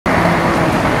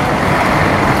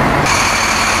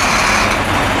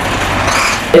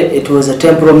it was a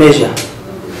temporary measure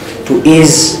to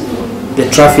ease the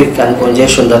traffic and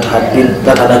congestion that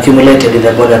had accumulated in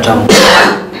the border town.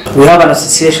 We have an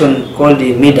association called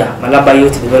the MIDA, Malaba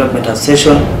Youth Development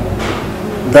Association,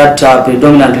 that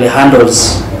predominantly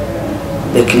handles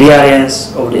the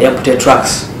clearance of the empty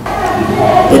trucks.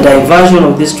 The diversion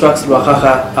of these trucks to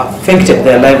Wakaka affected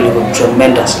their livelihood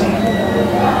tremendously.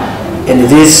 And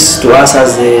this, to us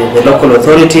as the local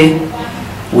authority,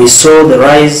 we saw the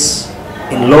rise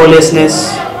in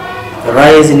lawlessness, the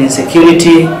rise in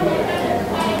insecurity,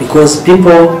 because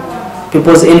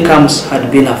people's incomes had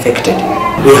been affected.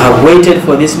 We have waited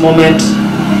for this moment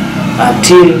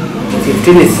until the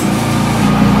 15th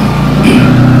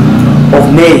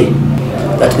of May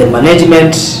that the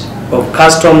management of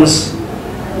customs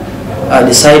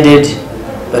decided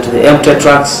that the empty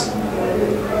trucks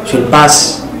should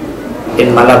pass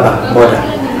in Malaba border.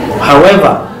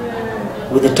 However,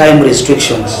 with the time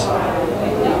restrictions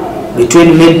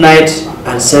between midnight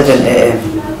and 7 a.m.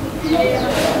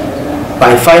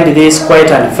 I find this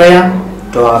quite unfair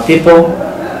to our people,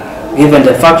 given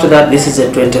the fact that this is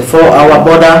a 24-hour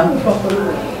border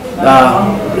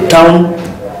town.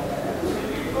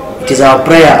 It is our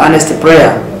prayer, earnest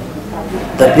prayer,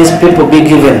 that these people be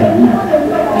given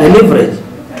the leverage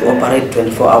to operate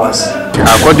 24 hours.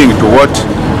 According to what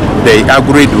they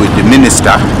agreed with the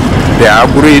minister, they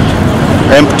agreed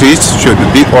empties should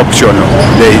be optional.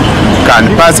 They can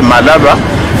pass Malaba,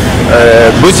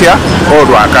 Busia or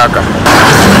Wakaka,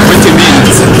 which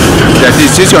means the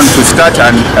decision to start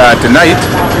at night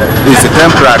is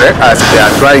temporary as they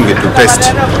are trying to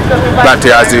test. But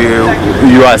as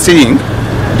you are seeing,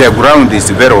 the ground is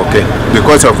very okay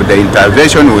because of the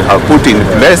intervention we have put in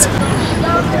place.